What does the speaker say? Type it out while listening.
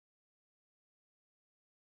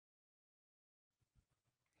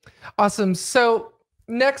Awesome. So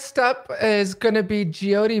next up is going to be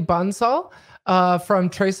Jyoti Bansal from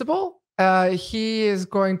Traceable. He is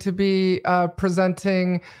going to be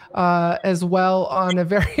presenting as well on a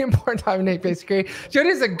very important time in API security.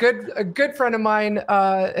 Jyoti is a good friend of mine.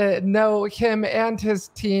 Know him and his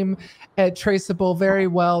team at Traceable very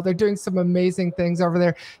well. They're doing some amazing things over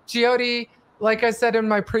there. Jyoti, like I said in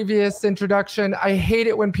my previous introduction, I hate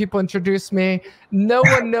it when people introduce me. No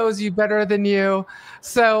one knows you better than you.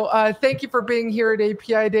 So thank you for being here at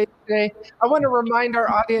API Day today. I want to remind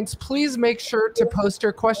our audience, please make sure to post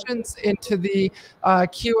your questions into the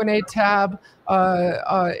Q&A tab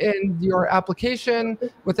in your application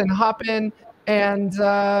within Hopin. And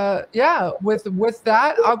yeah, with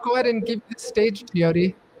that, I'll go ahead and give you the stage,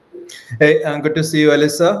 Jyoti. Hey, good to see you,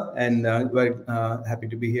 Alyssa, and we're happy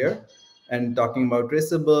to be here and talking about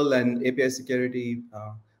Traceable and API security.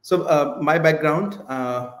 So my background,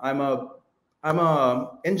 I'm a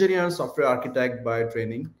engineer, software architect by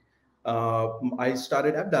training. I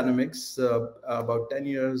started AppDynamics about 10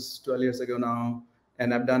 years, 12 years ago now.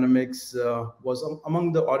 And AppDynamics was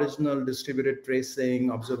among the original distributed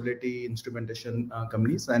tracing, observability, instrumentation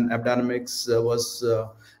companies. And AppDynamics I was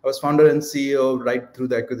founder and CEO right through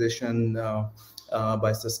the acquisition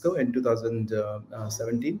by Cisco in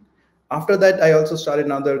 2017. After that, I also started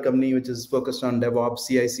another company which is focused on DevOps,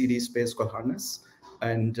 CI/CD space called Harness.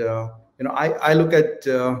 And I look at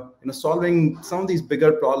solving some of these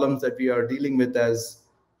bigger problems that we are dealing with as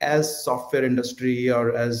software industry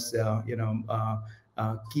or as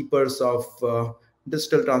keepers of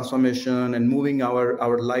digital transformation and moving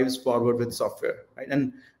our lives forward with software, right?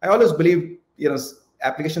 And I always believe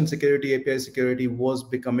application security, API security was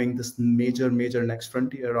becoming this major next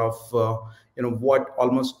frontier of what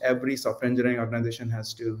almost every software engineering organization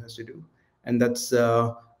has to do, and that's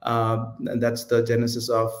the genesis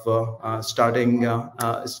of starting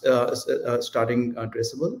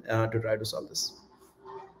Traceable to try to solve this.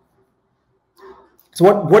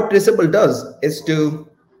 So what Traceable does is to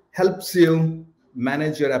helps you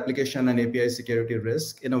manage your application and API security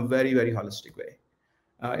risk in a very holistic way.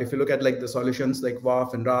 If you look at like the solutions like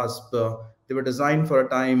WAF and RASP, they were designed for a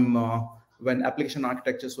time when application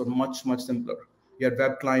architectures were much simpler. You had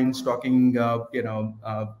web clients talking,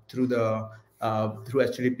 through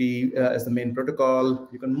HTTP as the main protocol.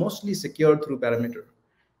 You can mostly secure through parameter,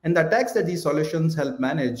 and the attacks that these solutions help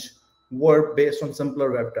manage were based on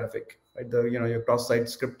simpler web traffic, right? Your cross-site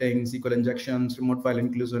scripting, SQL injections, remote file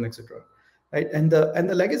inclusion, etc. Right, and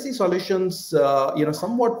the legacy solutions,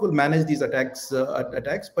 somewhat will manage these attacks,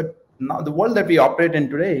 but now the world that we operate in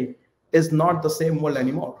today is not the same world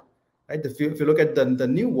anymore, right? If you look at the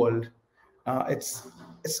new world, it's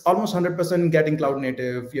almost 100% getting cloud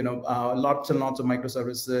native. Lots and lots of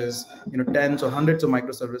microservices, tens or hundreds of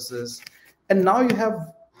microservices, and now you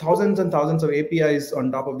have thousands and thousands of APIs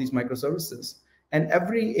on top of these microservices. And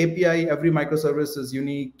every API, every microservice is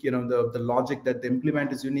unique. The logic that they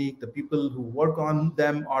implement is unique. The people who work on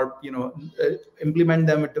them are, implement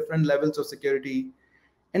them at different levels of security.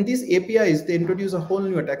 And these APIs, they introduce a whole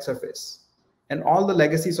new attack surface. And all the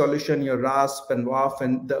legacy solution, your RASP and WAF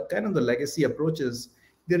and the kind of the legacy approaches,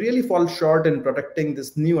 they really fall short in protecting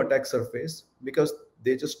this new attack surface because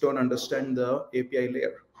they just don't understand the API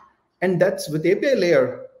layer. And that's with API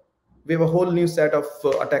layer, we have a whole new set of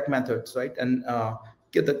attack methods, right? And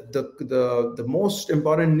the most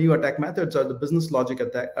important new attack methods are the business logic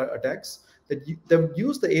attacks that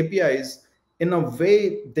use the APIs in a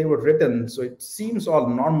way they were written, so it seems all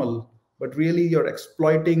normal, but really you're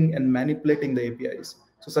exploiting and manipulating the APIs.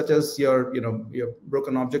 So such as your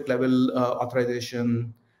broken object level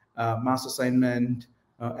authorization, mass assignment,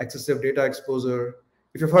 excessive data exposure.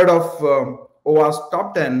 If you've heard of OWASP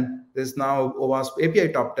Top 10, there's now OWASP API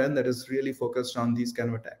Top 10 that is really focused on these kind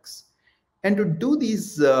of attacks. And to do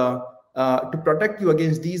these, to protect you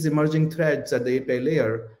against these emerging threats at the API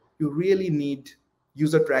layer, you really need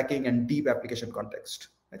user tracking and deep application context.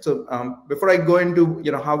 Right? So before I go into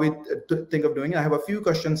how we think of doing it, I have a few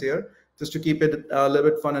questions here just to keep it a little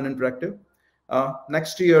bit fun and interactive.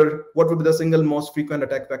 Next year, what would be the single most frequent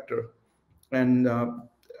attack vector? And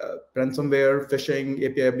ransomware, phishing,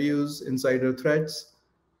 API abuse, insider threats.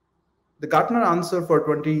 The Gartner answer for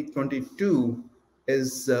 2022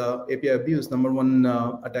 is API abuse, number one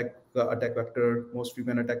attack vector, most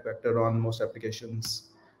frequent attack vector on most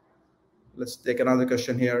applications. Let's take another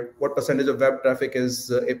question here. What percentage of web traffic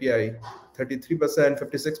is API? 33%,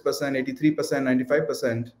 56%,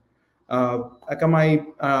 83%, 95%. Akamai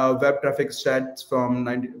web traffic stats from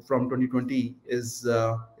 2020 is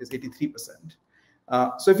 83%.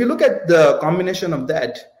 So if you look at the combination of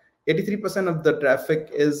that, 83% of the traffic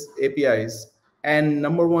is APIs. And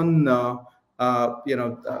number one, a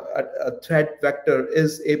threat vector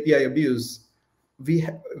is API abuse.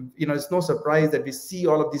 It's no surprise that we see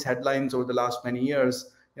all of these headlines over the last many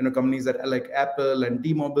years. Companies that like Apple and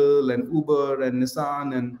T-Mobile and Uber and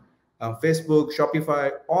Nissan and Facebook,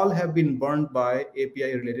 Shopify, all have been burned by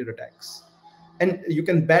API-related attacks. And you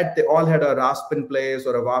can bet they all had a RASP in place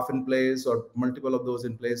or a WAF in place or multiple of those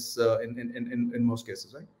in place in most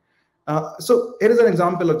cases, right? So here is an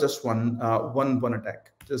example of just one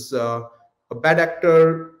attack. Just a bad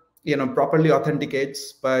actor, properly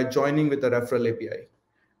authenticates by joining with a referral API,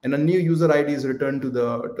 and a new user ID is returned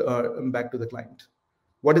back to the client.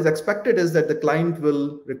 What is expected is that the client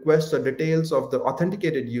will request the details of the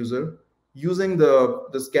authenticated user using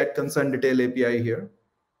this get consent detail API here,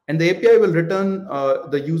 and the API will return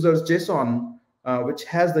the user's JSON, which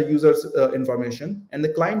has the user's information, and the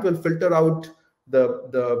client will filter out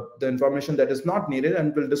the information that is not needed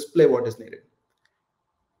and will display what is needed.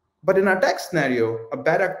 But in an attack scenario, a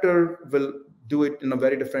bad actor will do it in a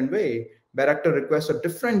very different way. Bad actor requests a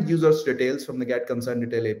different user's details from the get consent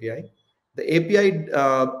detail API. The API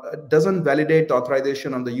doesn't validate the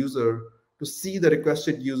authorization on the user to see the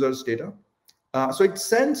requested user's data. So it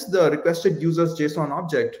sends the requested user's JSON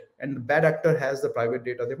object, and the bad actor has the private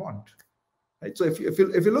data they want. Right? So if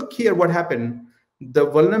you look here, what happened? The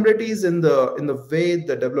vulnerabilities in the way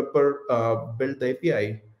the developer built the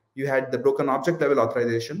API. You had the broken object level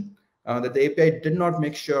authorization, that the API did not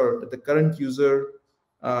make sure that the current user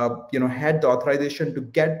had the authorization to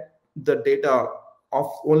get the data of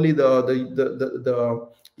only the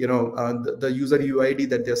user UID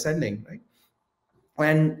that they're sending, right?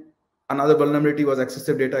 And another vulnerability was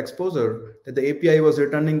excessive data exposure, that the API was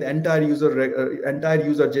returning the entire user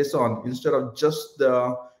JSON instead of just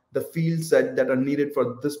the fields that are needed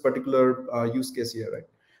for this particular use case here, right?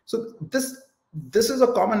 So this is a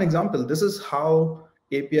common example. This is how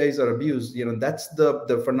APIs are abused. That's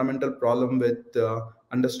the fundamental problem with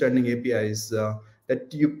understanding APIs. That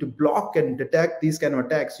to block and detect these kind of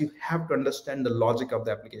attacks, you have to understand the logic of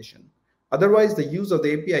the application. Otherwise, the use of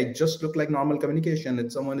the API just look like normal communication.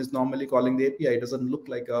 If someone is normally calling the API, it doesn't look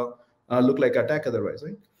like attack otherwise,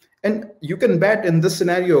 right? And you can bet in this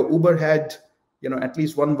scenario, Uber had at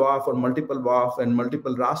least one WAF or multiple WAF and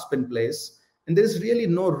multiple RASP in place. And there is really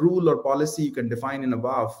no rule or policy you can define in a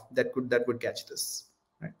WAF that would catch this,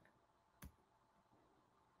 right?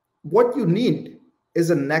 What you need is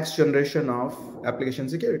a next generation of application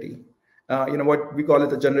security. What we call it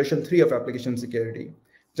the generation 3 of application security.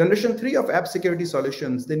 Generation 3 of app security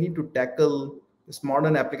solutions, they need to tackle this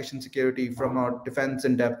modern application security from a defense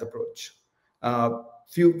in depth approach.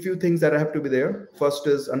 Few things that have to be there. First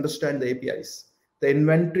is understand the APIs. The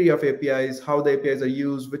inventory of APIs, how the APIs are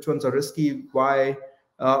used, which ones are risky, why,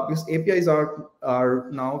 because APIs are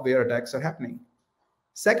now where attacks are happening.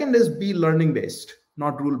 Second is be learning based,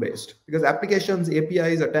 not rule based, because applications,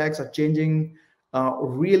 APIs, attacks are changing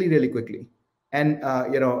really, really quickly. And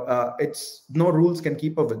it's no rules can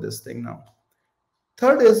keep up with this thing now.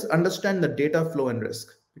 Third is understand the data flow and risk,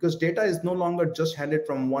 because data is no longer just handed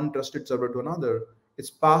from one trusted server to another.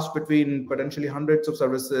 It's passed between potentially hundreds of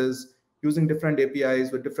services, using different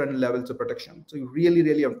APIs with different levels of protection. So you really,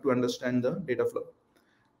 really have to understand the data flow.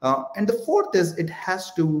 And the fourth is it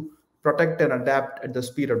has to protect and adapt at the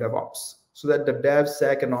speed of DevOps, so that the dev,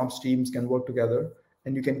 sec, and ops teams can work together,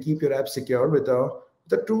 and you can keep your app secure with the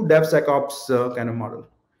true DevSecOps kind of model.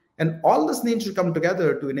 And all this needs to come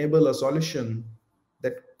together to enable a solution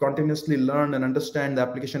that continuously learn and understand the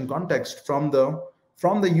application context from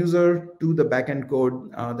the user to the backend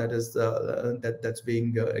code that's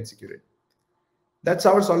being executed. That's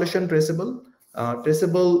our solution, Traceable.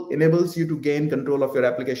 Traceable enables you to gain control of your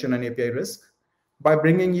application and API risk by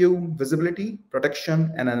bringing you visibility,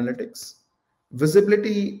 protection, and analytics.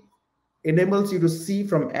 Visibility enables you to see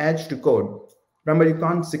from edge to code. Remember, you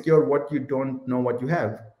can't secure what you don't know what you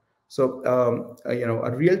have. So,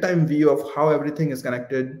 a real-time view of how everything is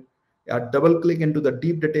connected, double click into the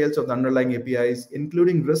deep details of the underlying APIs,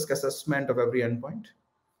 including risk assessment of every endpoint.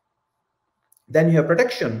 Then you have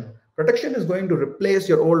protection. Protection is going to replace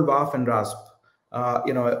your old WAF and RASP.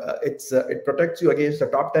 It protects you against the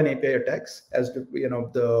top 10 API attacks, as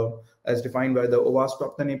defined by the OWASP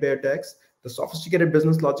top 10 API attacks, the sophisticated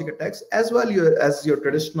business logic attacks, as well as your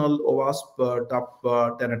traditional OWASP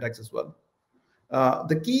top 10 attacks as well.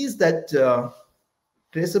 The key is that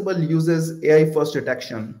Traceable uses AI-first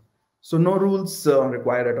detection, so no rules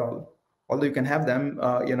required at all. Although you can have them,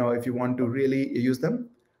 if you want to really use them,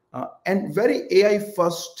 and very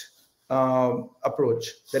AI-first approach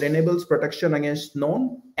that enables protection against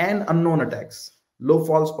known and unknown attacks, low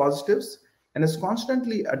false positives, and is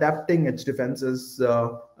constantly adapting its defenses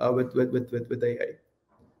with AI.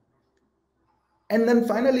 And then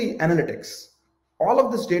finally, analytics. All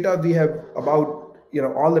of this data we have about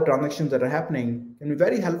all the transactions that are happening can be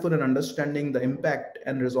very helpful in understanding the impact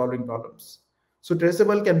and resolving problems. So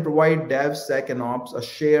Traceable can provide dev, sec, and ops a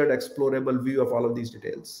shared, explorable view of all of these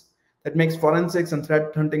details. That makes forensics and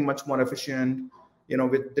threat hunting much more efficient.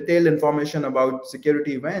 With detailed information about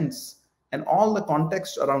security events and all the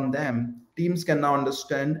context around them, teams can now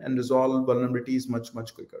understand and resolve vulnerabilities much,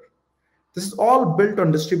 much quicker. This is all built on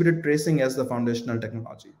distributed tracing as the foundational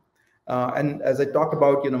technology. And as I talked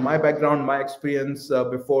about, my background, my experience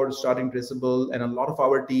before starting Traceable, and a lot of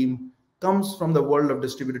our team comes from the world of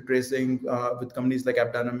distributed tracing with companies like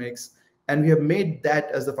AppDynamics. And we have made that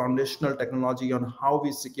as the foundational technology on how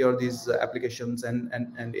we secure these applications and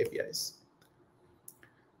APIs.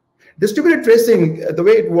 Distributed tracing, the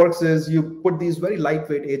way it works is you put these very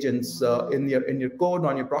lightweight agents in your code,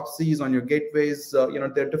 on your proxies, on your gateways. There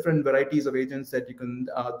are different varieties of agents that you can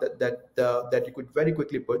that you could very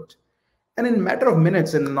quickly put, and in a matter of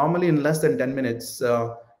minutes, and normally in less than 10 minutes,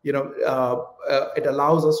 it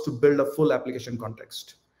allows us to build a full application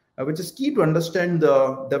context, which is key to understand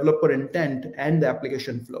the developer intent and the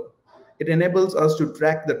application flow. It enables us to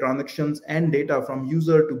track the transactions and data from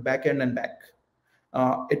user to backend and back.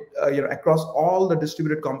 Across all the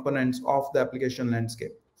distributed components of the application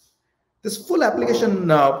landscape. This full application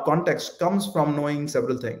context comes from knowing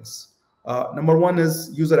several things. Number one is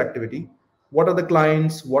user activity. What are the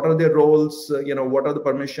clients? What are their roles? What are the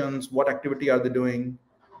permissions? What activity are they doing?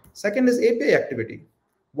 Second is API activity.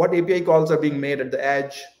 What API calls are being made at the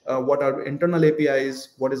edge? What are internal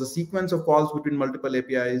APIs? What is the sequence of calls between multiple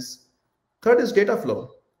APIs? Third is data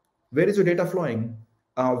flow. Where is your data flowing?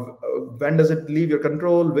 When does it leave your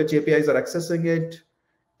control? Which APIs are accessing it?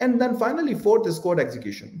 And then finally, fourth is code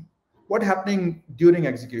execution. What happening during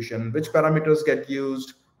execution? Which parameters get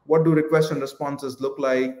used? What do requests and responses look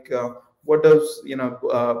like? What does,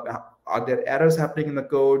 are there errors happening in the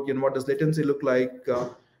code? What does latency look like?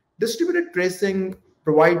 Distributed tracing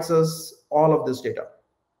provides us all of this data.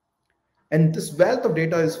 And this wealth of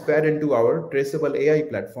data is fed into our Traceable AI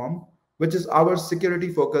platform, which is our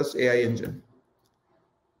security-focused AI engine.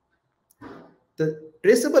 The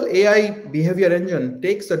Traceable AI behavior engine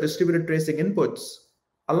takes the distributed tracing inputs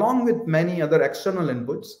along with many other external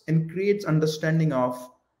inputs and creates understanding of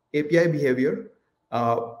API behavior,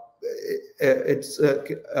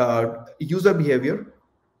 user behavior,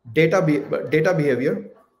 data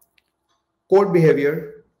behavior, code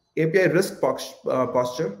behavior, API risk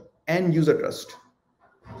posture, and user trust.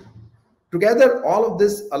 Together, all of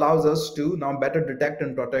this allows us to now better detect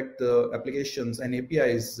and protect the applications and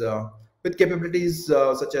APIs with capabilities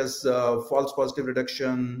such as false positive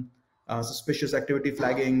reduction, suspicious activity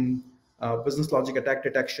flagging, business logic attack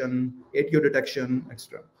detection, ATO detection,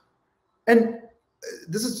 etc. And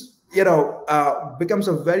this is, becomes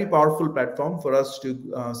a very powerful platform for us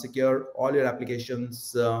to secure all your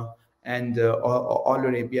applications and all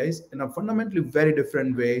your APIs in a fundamentally very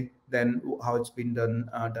different way than how it's been done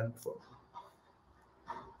before.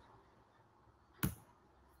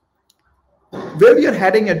 Where we are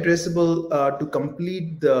heading at Traceable to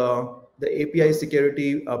complete the API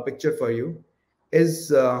security picture for you is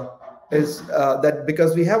that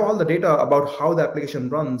because we have all the data about how the application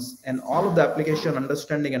runs and all of the application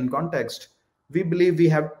understanding and context, we believe we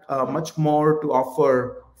have much more to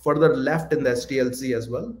offer further left in the SDLC as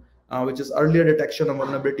well, which is earlier detection of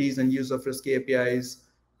vulnerabilities and use of risky APIs,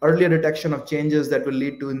 earlier detection of changes that will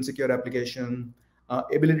lead to insecure application,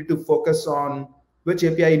 ability to focus on which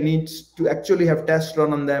API needs to actually have tests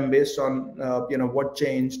run on them based on what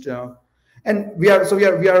changed, and we are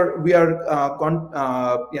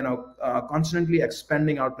constantly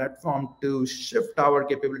expanding our platform to shift our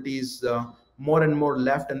capabilities more and more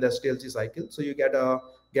left in the SDLC cycle. So you get a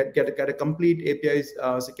complete API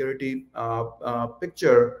security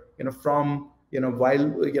picture, from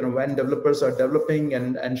when developers are developing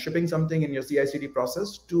and shipping something in your CI/CD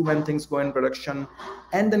process to when things go in production,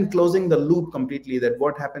 and then closing the loop completely. That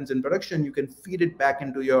what happens in production, you can feed it back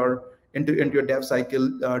into your dev cycle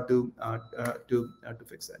to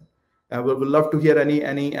fix that. We'd love to hear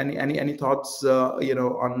any thoughts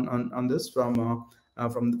on this from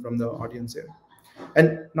the audience here.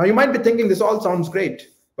 And now you might be thinking this all sounds great,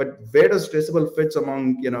 but where does Traceable fits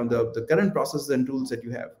among the current processes and tools that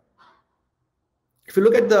you have? If you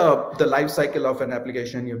look at the life cycle of an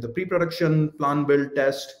application, you have the pre-production, plan, build,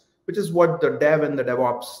 test, which is what the dev and the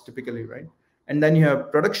DevOps typically, right? And then you have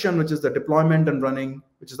production, which is the deployment and running,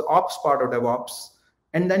 which is the ops part of DevOps.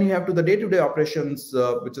 And then you have to the day-to-day operations,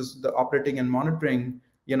 which is the operating and monitoring,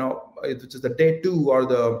 which is the day two, or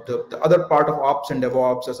the other part of ops and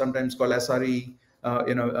DevOps, or sometimes called SRE,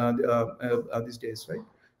 these days, right?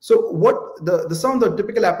 So what some of the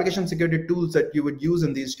typical application security tools that you would use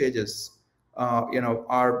in these stages,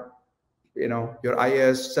 are your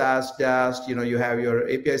IS, SAST, DAST, you have your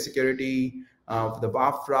API security, the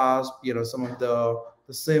WAF, RASP, some of the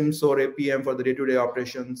SIMs or APM for the day-to-day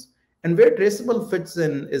operations. And where Traceable fits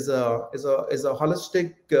in is a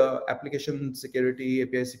holistic application security,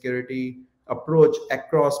 API security approach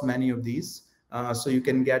across many of these. So you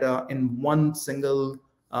can get in one single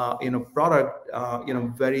product,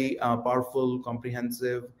 very powerful,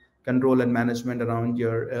 comprehensive control and management around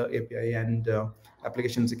your API and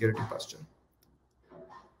application security posture.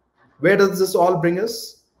 Where does this all bring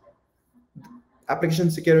us?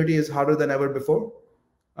 Application security is harder than ever before.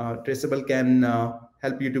 Traceable can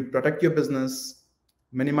help you to protect your business,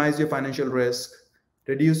 minimize your financial risk,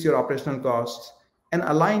 reduce your operational costs, and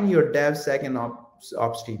align your dev, sec, and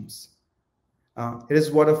ops teams. Here is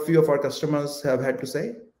what a few of our customers have had to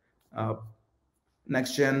say.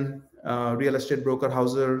 Next-gen real estate broker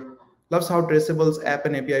Hauser loves how Traceable's app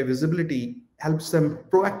and API visibility helps them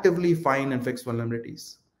proactively find and fix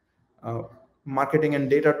vulnerabilities. Marketing and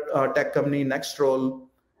data tech company Nextrol,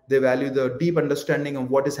 they value the deep understanding of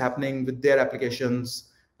what is happening with their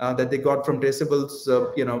applications that they got from Traceable's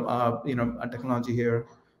technology here.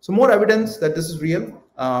 So more evidence that this is real,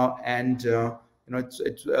 and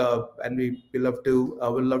and we love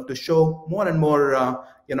to show more and more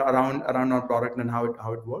around our product and how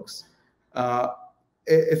it works.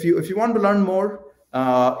 If you want to learn more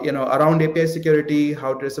around API security,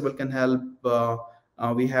 how Traceable can help,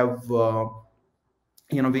 we have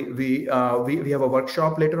we have a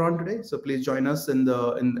workshop later on today, so please join us in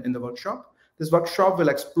the workshop. This workshop will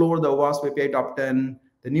explore the OWASP API Top 10,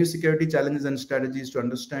 the new security challenges and strategies to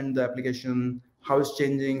understand the application, how it's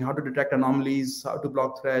changing, how to detect anomalies, how to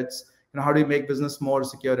block threats, how do you make business more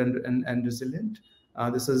secure and resilient.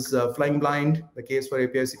 This is Flying Blind, the case for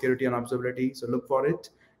API security and observability. So look for it,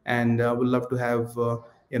 and we'd love to have our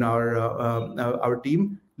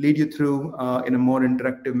team lead you through in a more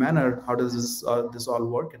interactive manner. How does this all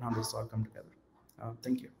work, and how does this all come together?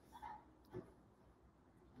 Thank you.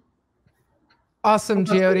 Awesome,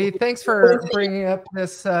 Jyoti. Thanks for bringing up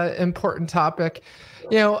this important topic.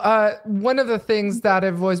 One of the things that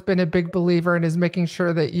I've always been a big believer in is making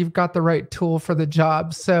sure that you've got the right tool for the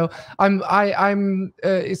job. So I'm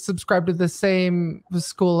subscribed to the same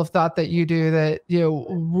school of thought that you do, that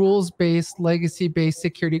rules-based, legacy-based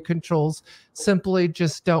security controls simply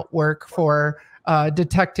just don't work for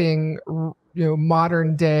detecting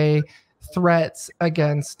modern-day threats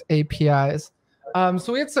against APIs.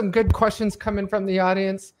 So we had some good questions coming from the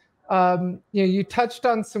audience. You touched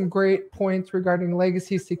on some great points regarding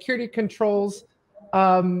legacy security controls.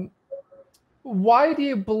 Why do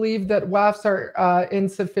you believe that WAFs are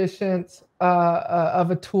insufficient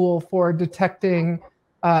of a tool for detecting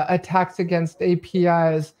attacks against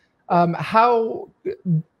APIs? How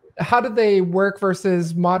do they work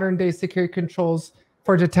versus modern day security controls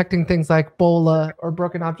for detecting things like BOLA or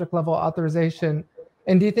broken object level authorization?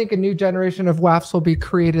 And do you think a new generation of WAFs will be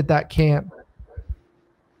created that can?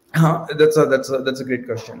 That's a great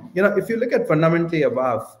question. If you look at fundamentally a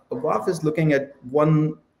WAF is looking at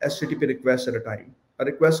one HTTP request at a time. A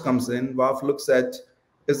request comes in, WAF looks at,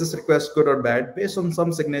 is this request good or bad, based on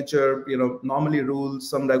some signature, normally rules,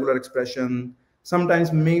 some regular expression.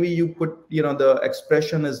 Sometimes maybe you put, the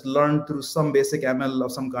expression is learned through some basic ML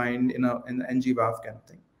of some kind in an NG WAF kind of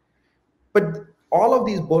thing. But all of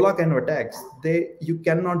these BOLA kind of attacks, you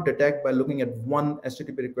cannot detect by looking at one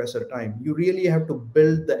HTTP request at a time. You really have to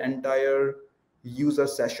build the entire user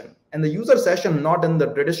session. And the user session, not in the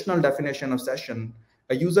traditional definition of session.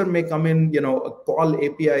 A user may come in, call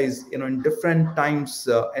APIs, in different times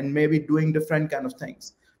and maybe doing different kind of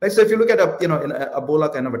things. Like, so if you look at a BOLA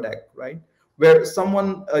kind of attack, right, where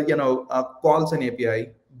someone calls an API,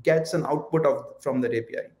 gets an output from that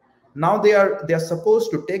API. Now they are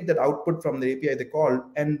supposed to take that output from the API they called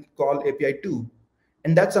and call API 2,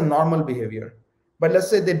 and that's a normal behavior. But let's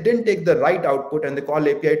say they didn't take the right output and they call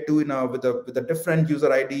API 2 with a different user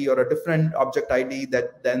ID or a different object ID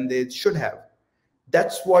than they should have.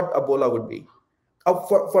 That's what a BOLA would be.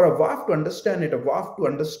 For a WAF to understand it,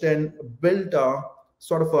 build a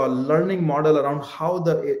sort of a learning model around how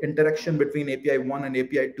the interaction between API 1 and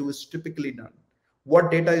API 2 is typically done.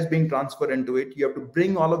 What data is being transferred into it. You have to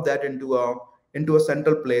bring all of that into a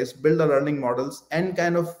central place, build the learning models, and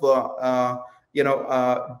kind of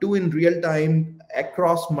do in real time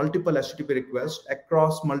across multiple HTTP requests,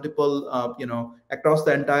 across multiple across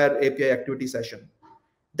the entire API activity session.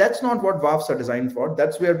 That's not what WAFs are designed for.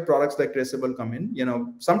 That's where products like Traceable come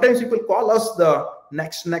in. Sometimes people call us the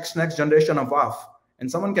next generation of WAF, and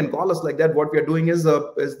someone can call us like that. What we are doing is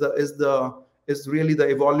really the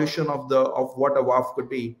evolution of what a WAF could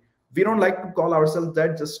be. We don't like to call ourselves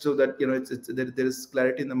that, just so that there is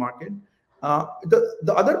clarity in the market.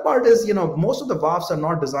 The other part is, most of the WAFs are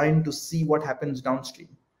not designed to see what happens downstream.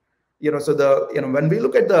 So when we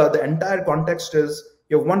look at the entire context is,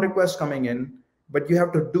 you have one request coming in, but you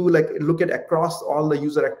have to look at across all the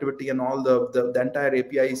user activity and all the entire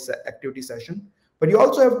API activity session. But you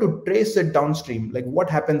also have to trace it downstream, like what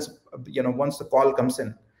happens, once the call comes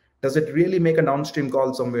in. Does it really make a downstream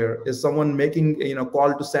call somewhere? Is someone making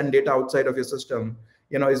call to send data outside of your system?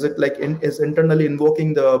 Is it is internally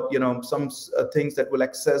invoking some things that will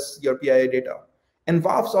access your PII data? And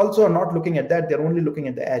WAFs also are not looking at that; they're only looking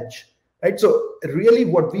at the edge, right? So really,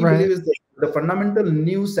 what we believe is that the fundamental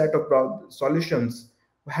new set of solutions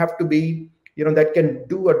have to be, that can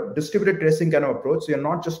do a distributed tracing kind of approach. So you're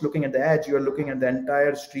not just looking at the edge; you are looking at the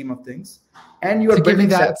entire stream of things, and you are building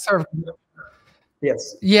that sort of.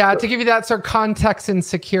 Yes. Yeah, to give you that sort of context and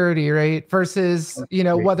security, right? Versus,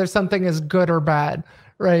 whether something is good or bad,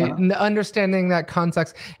 right? And understanding that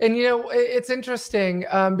context. And, it's interesting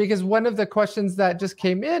because one of the questions that just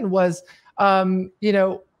came in was,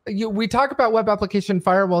 we talk about web application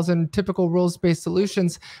firewalls and typical rules-based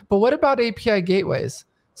solutions, but what about API gateways?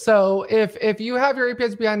 So if you have your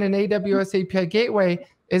APIs behind an AWS API gateway,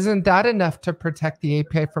 isn't that enough to protect the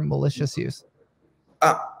API from malicious use?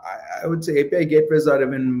 I would say API gateways are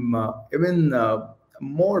even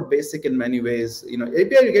more basic in many ways.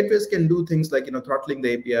 API gateways can do things like throttling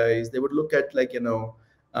the APIs. They would look at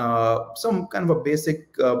some kind of a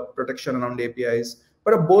basic protection around APIs.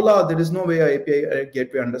 But a BOLA, there is no way an API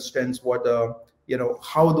gateway understands what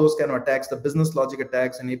how those kind of attacks, the business logic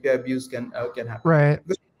attacks and API abuse can happen. Right.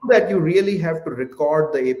 That you really have to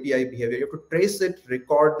record the API behavior. You have to trace it,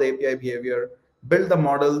 record the API behavior, build the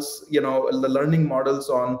models, the learning models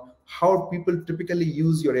on how people typically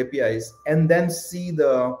use your APIs, and then see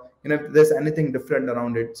if there's anything different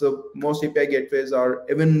around it. So most API gateways are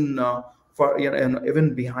even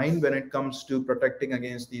even behind when it comes to protecting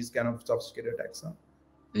against these kind of sophisticated attacks.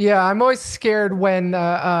 Yeah, I'm always scared when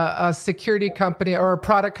a security company or a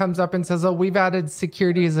product comes up and says, "Oh, we've added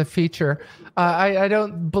security as a feature." I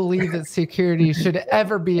don't believe that security should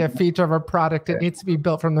ever be a feature of a product. It needs to be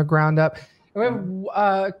built from the ground up. We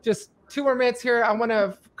have just 2 more minutes here. I want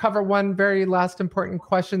to cover one very last important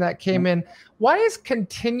question that came in. Why is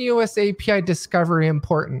continuous API discovery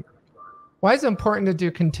important? Why is it important to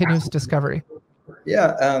do continuous discovery?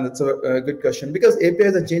 Yeah, that's a good question, because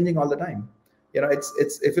APIs are changing all the time.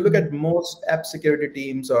 It's if you look at most app security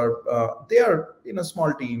teams, or they are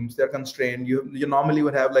small teams, they're constrained. You normally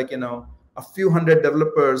would have a few hundred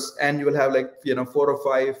developers, and you will have 4 or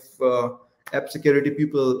 5 app security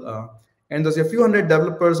people. And those a few hundred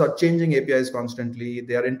developers are changing APIs constantly.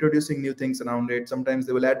 They are introducing new things around it. Sometimes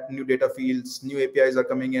they will add new data fields, new APIs are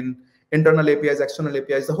coming in, internal APIs, external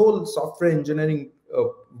APIs. The whole software engineering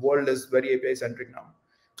world is very API centric now.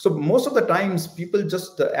 So most of the times, people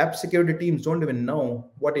the app security teams don't even know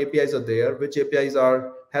what APIs are there, which APIs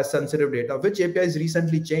has sensitive data, which APIs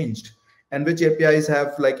recently changed, and which APIs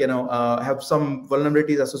have have some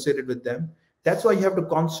vulnerabilities associated with them. That's why you have to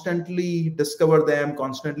constantly discover them,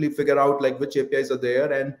 constantly figure out which APIs are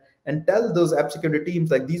there, and tell those app security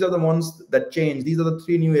teams these are the ones that change. These are the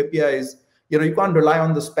 3 new APIs. You can't rely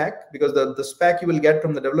on the spec, because the spec you will get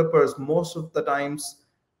from the developers, most of the times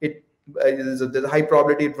there's a high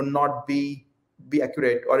probability it will not be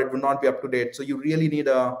accurate, or it will not be up to date. So you really need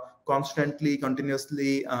a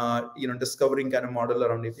continuously discovering kind of model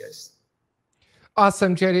around APIs.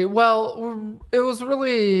 Awesome, Jyoti. Well, it was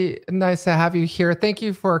really nice to have you here. Thank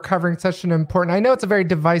you for covering such an important, I know it's a very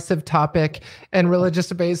divisive topic and religious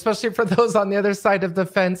debate, especially for those on the other side of the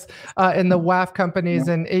fence in the WAF companies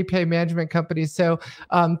and API management companies. So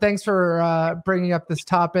thanks for bringing up this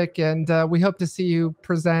topic, and we hope to see you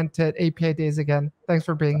present at API Days again. Thanks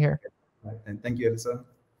for being here. And thank you, Elisa.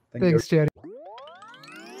 Thanks, Jyoti.